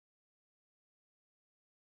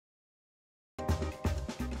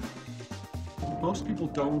Most people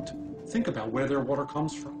don't think about where their water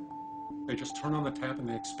comes from. They just turn on the tap and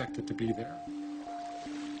they expect it to be there.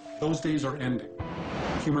 Those days are ending.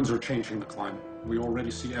 Humans are changing the climate. We already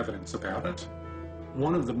see evidence about it.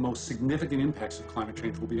 One of the most significant impacts of climate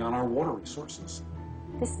change will be on our water resources.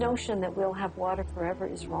 This notion that we'll have water forever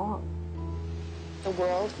is wrong. The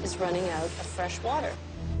world is running out of fresh water.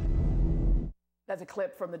 That's a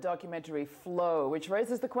clip from the documentary Flow, which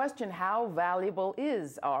raises the question, how valuable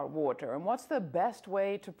is our water and what's the best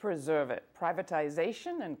way to preserve it?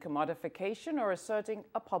 Privatization and commodification, or asserting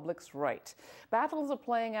a public's right? Battles are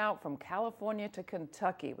playing out from California to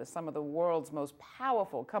Kentucky with some of the world's most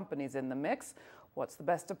powerful companies in the mix. What's the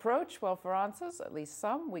best approach? Well, for answers, at least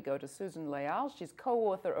some, we go to Susan Leal. She's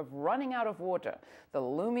co-author of Running Out of Water, The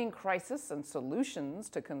Looming Crisis and Solutions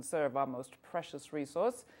to Conserve Our Most Precious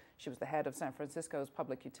Resource. She was the head of San Francisco's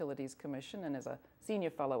Public Utilities Commission and is a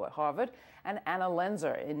senior fellow at Harvard. And Anna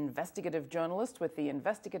Lenzer, investigative journalist with the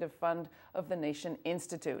Investigative Fund of the Nation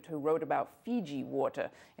Institute, who wrote about Fiji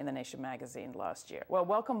water in the Nation magazine last year. Well,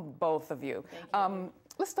 welcome both of you. Thank you.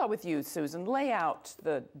 Let's start with you, Susan. Lay out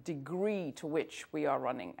the degree to which we are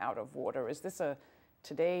running out of water. Is this a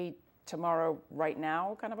today, tomorrow, right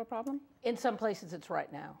now kind of a problem? In some places, it's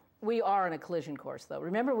right now. We are on a collision course, though.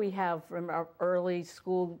 Remember, we have, from our early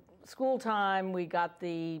school time, we got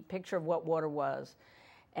the picture of what water was.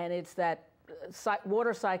 And it's that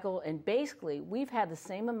water cycle, and basically, we've had the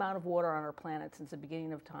same amount of water on our planet since the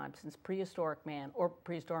beginning of time, since prehistoric man or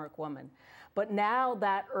prehistoric woman. But now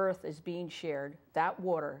that Earth is being shared, that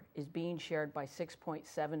water is being shared by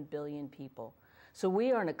 6.7 billion people. So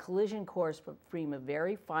we are in a collision course between a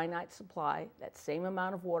very finite supply, that same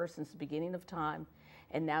amount of water since the beginning of time,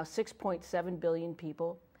 and now 6.7 billion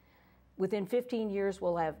people. Within 15 years,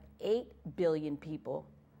 we'll have 8 billion people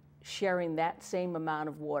sharing that same amount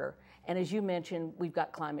of water. And as you mentioned, we've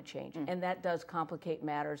got climate change, and that does complicate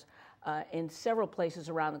matters in several places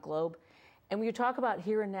around the globe. And when you talk about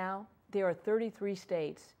here and now, there are 33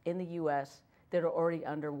 states in the U.S. that are already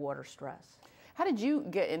under water stress. How did you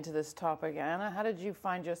get into this topic, Anna? How did you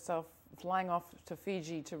find yourself flying off to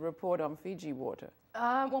Fiji to report on Fiji water?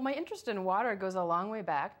 Well, my interest in water goes a long way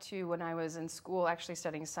back to when I was in school actually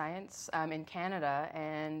studying science in Canada,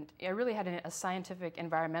 and I really had a scientific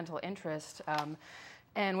environmental interest.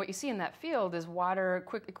 And what you see in that field is water,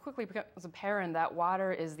 it quickly becomes apparent that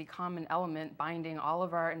water is the common element binding all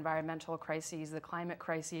of our environmental crises, the climate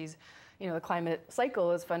crises. You know, the climate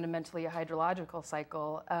cycle is fundamentally a hydrological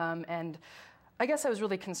cycle. And I guess I was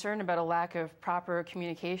really concerned about a lack of proper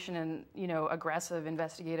communication and, aggressive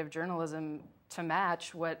investigative journalism to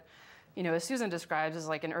match what, as Susan describes, as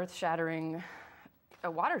like an earth-shattering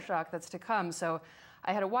water shock that's to come. So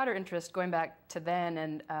I had a water interest going back to then,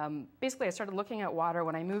 and basically I started looking at water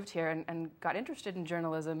when I moved here and got interested in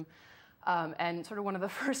journalism. And sort of one of the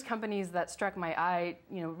first companies that struck my eye,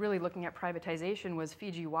 really looking at privatization, was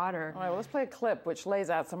Fiji Water. All right, well, let's play a clip which lays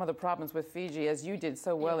out some of the problems with Fiji, as you did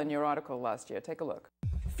so well in your article last year. Take a look.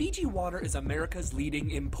 Fiji Water is America's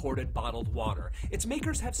leading imported bottled water. Its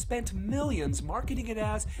makers have spent millions marketing it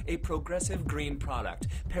as a progressive green product.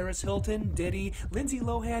 Paris Hilton, Diddy, Lindsay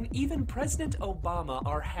Lohan, even President Obama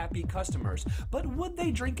are happy customers. But would they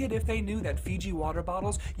drink it if they knew that Fiji water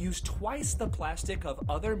bottles use twice the plastic of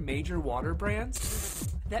other major water brands?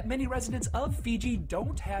 That many residents of Fiji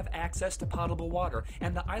don't have access to potable water,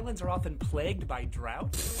 and the islands are often plagued by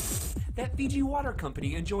drought? That Fiji Water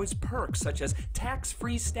Company enjoys perks such as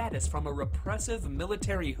tax-free status from a repressive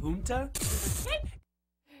military junta?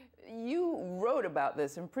 You wrote about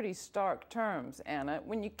this in pretty stark terms, Anna.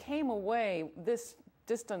 When you came away this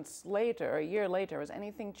distance later, a year later, has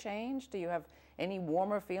anything changed? Do you have any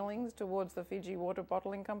warmer feelings towards the Fiji water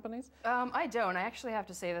bottling companies? I don't. I actually have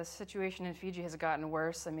to say the situation in Fiji has gotten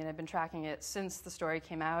worse. I mean, I've been tracking it since the story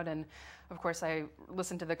came out, and of course I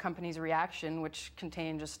listened to the company's reaction, which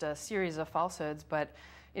contained just a series of falsehoods. But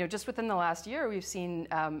just within the last year, we've seen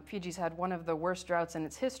Fiji's had one of the worst droughts in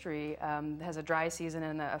its history. It has a dry season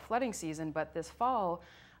and a flooding season, but this fall,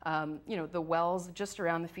 the wells just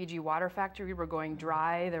around the Fiji water factory were going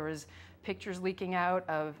dry. There was pictures leaking out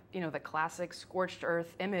of, the classic scorched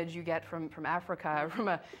earth image you get from Africa.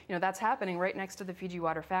 That's happening right next to the Fiji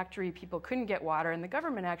water factory. People couldn't get water, and the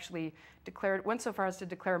government actually went so far as to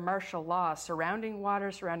declare martial law surrounding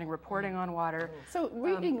water, surrounding reporting on water. So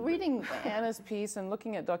reading Anna's piece and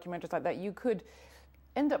looking at documentaries like that, you could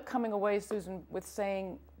end up coming away, Susan, with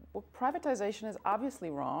saying, well, privatization is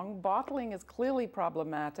obviously wrong. Bottling is clearly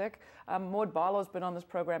problematic. Maud Barlow's been on this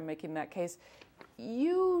program making that case.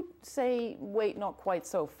 You say, wait, not quite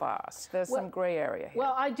so fast. There's some gray area here.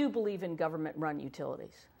 Well, I do believe in government-run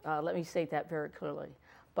utilities. Let me state that very clearly.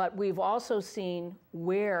 But we've also seen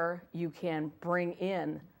where you can bring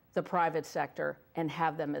in the private sector and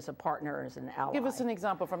have them as a partner, as an ally. Give us an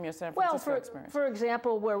example from your San Francisco experience. For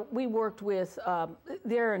example, where we worked with,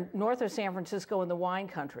 there in north of San Francisco in the wine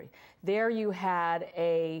country, there you had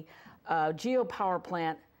a geopower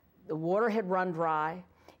plant, the water had run dry,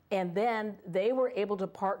 and then they were able to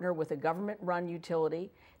partner with a government-run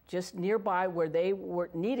utility just nearby where they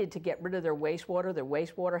needed to get rid of their wastewater. Their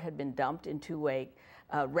wastewater had been dumped into a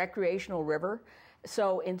recreational river.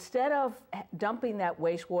 So instead of dumping that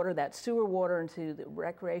wastewater, that sewer water into the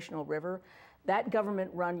recreational river, that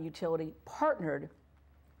government-run utility partnered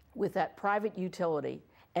with that private utility,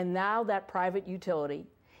 and now that private utility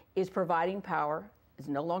is providing power. It's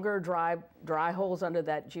no longer dry holes under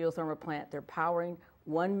that geothermal plant. They're powering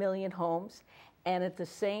 1 million homes, and at the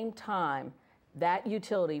same time, that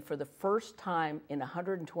utility, for the first time in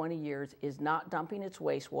 120 years, is not dumping its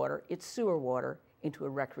wastewater, its sewer water, into a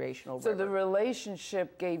recreational river. So the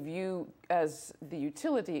relationship gave you, as the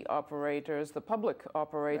utility operators, the public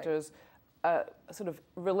operators, a sort of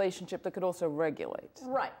relationship that could also regulate.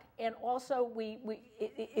 Right, and also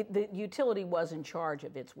the utility was in charge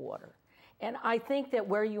of its water. And I think that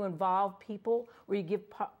where you involve people, where you give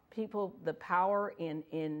people the power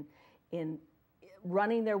in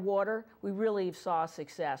running their water, we really saw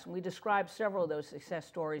success. And we described several of those success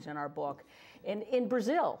stories in our book. In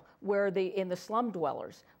Brazil, where in the slum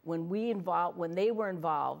dwellers, when they were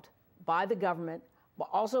involved by the government, but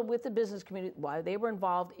also with the business community, while they were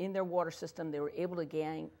involved in their water system, they were able to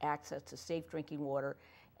gain access to safe drinking water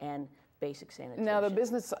and basic sanitation. Now, the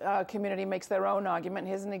business community makes their own argument.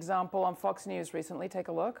 Here's an example on Fox News recently. Take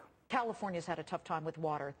a look. California's had a tough time with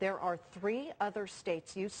water. There are 3 other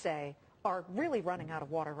states, you say, are really running out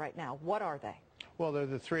of water right now. What are they? Well, they're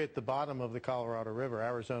the 3 at the bottom of the Colorado River: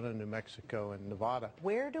 Arizona, New Mexico, and Nevada.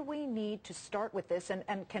 Where do we need to start with this,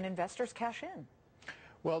 and can investors cash in?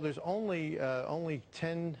 Well, there's only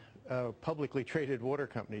 10 publicly traded water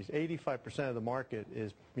companies. 85% of the market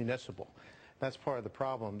is municipal. That's part of the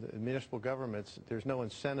problem. The municipal governments, there's no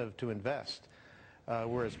incentive to invest,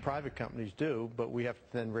 whereas private companies do, but we have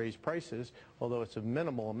to then raise prices, although it's a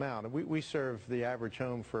minimal amount. We serve the average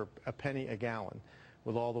home for a penny a gallon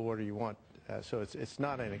with all the water you want, so it's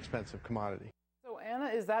not an expensive commodity. So, Anna,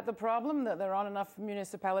 is that the problem, that there aren't enough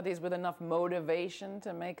municipalities with enough motivation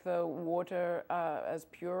to make the water as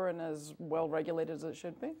pure and as well-regulated as it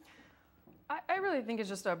should be? I really think it's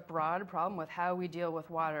just a broad problem with how we deal with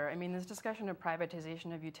water. I mean, this discussion of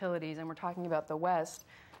privatization of utilities, and we're talking about the West.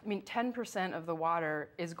 I mean, 10% of the water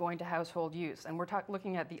is going to household use, and we're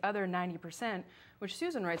looking at the other 90%, which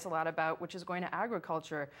Susan writes a lot about, which is going to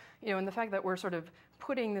agriculture. You know, and the fact that we're sort of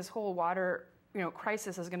putting this whole water,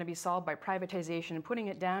 crisis is going to be solved by privatization and putting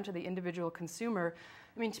it down to the individual consumer.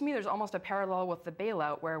 I mean, to me, there's almost a parallel with the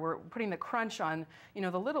bailout, where we're putting the crunch on, the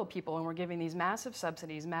little people, and we're giving these massive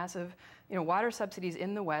subsidies, massive, water subsidies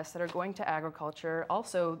in the West that are going to agriculture.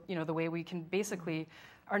 Also, the way we can basically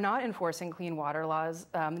are not enforcing clean water laws.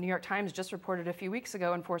 The New York Times just reported a few weeks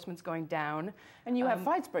ago enforcement's going down. And you have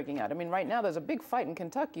fights breaking out. I mean, right now there's a big fight in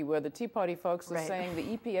Kentucky where the Tea Party folks are saying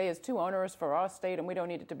the EPA is too onerous for our state and we don't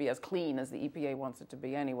need it to be as clean as the EPA wants it to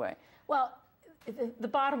be anyway. Well, the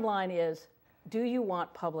bottom line is, do you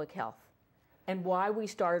want public health? And why we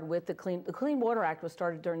started with the Clean Water Act was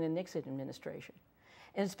started during the Nixon administration.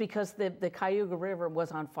 And it's because the Cayuga River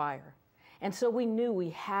was on fire. And so we knew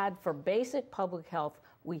we had, for basic public health,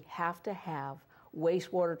 we have to have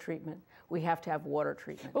wastewater treatment. We have to have water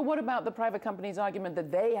treatment. But what about the private company's argument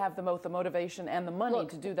that they have the motivation and the money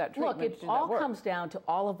to do that treatment? Look, it all comes down to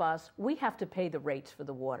all of us. We have to pay the rates for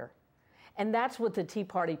the water. And that's what the Tea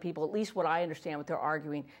Party people, at least what I understand what they're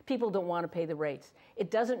arguing, people don't want to pay the rates. It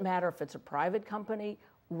doesn't matter if it's a private company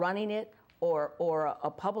running it or a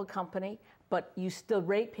public company, but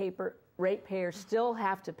ratepayers still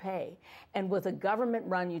have to pay. And with a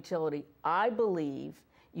government-run utility, I believe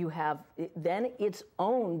then it's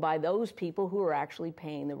owned by those people who are actually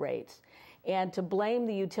paying the rates. And to blame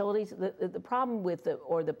the utilities, the problem with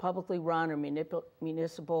the publicly run or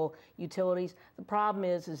municipal utilities, the problem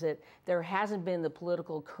is that there hasn't been the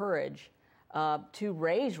political courage to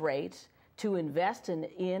raise rates, to invest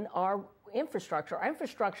in our infrastructure. Our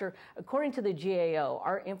infrastructure, according to the GAO,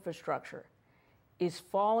 our infrastructure is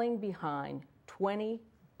falling behind $20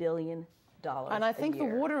 billion. And I think the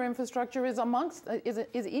water infrastructure is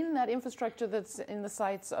is in that infrastructure that's in the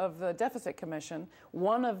sights of the Deficit Commission.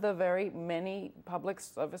 One of the very many public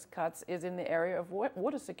service cuts is in the area of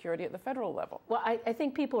water security at the federal level. Well, I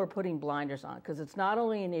think people are putting blinders on, because it's not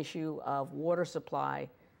only an issue of water supply,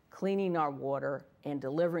 cleaning our water and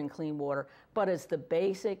delivering clean water, but it's the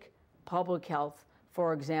basic public health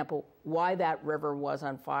for example, why that river was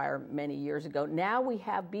on fire many years ago. Now we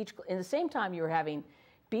have in the same time you're having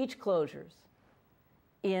beach closures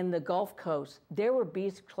in the Gulf Coast, there were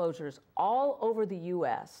beach closures all over the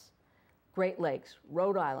U.S., Great Lakes,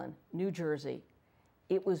 Rhode Island, New Jersey.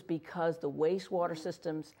 It was because the wastewater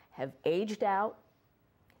systems have aged out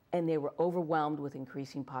and they were overwhelmed with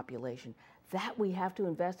increasing population. That we have to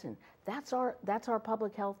invest in. That's our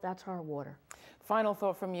public health, that's our water. Final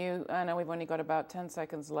thought from you. I know we've only got about 10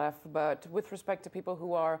 seconds left, but with respect to people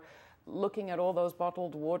who are looking at all those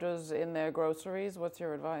bottled waters in their groceries, what's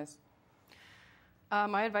your advice?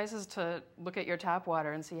 My advice is to look at your tap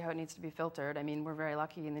water and see how it needs to be filtered. I mean, we're very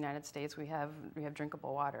lucky in the United States. We have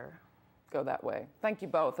drinkable water. Go that way. Thank you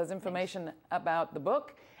both. There's information about the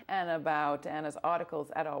book and about Anna's articles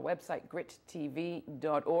at our website,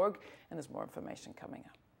 grittv.org, and there's more information coming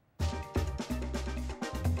up.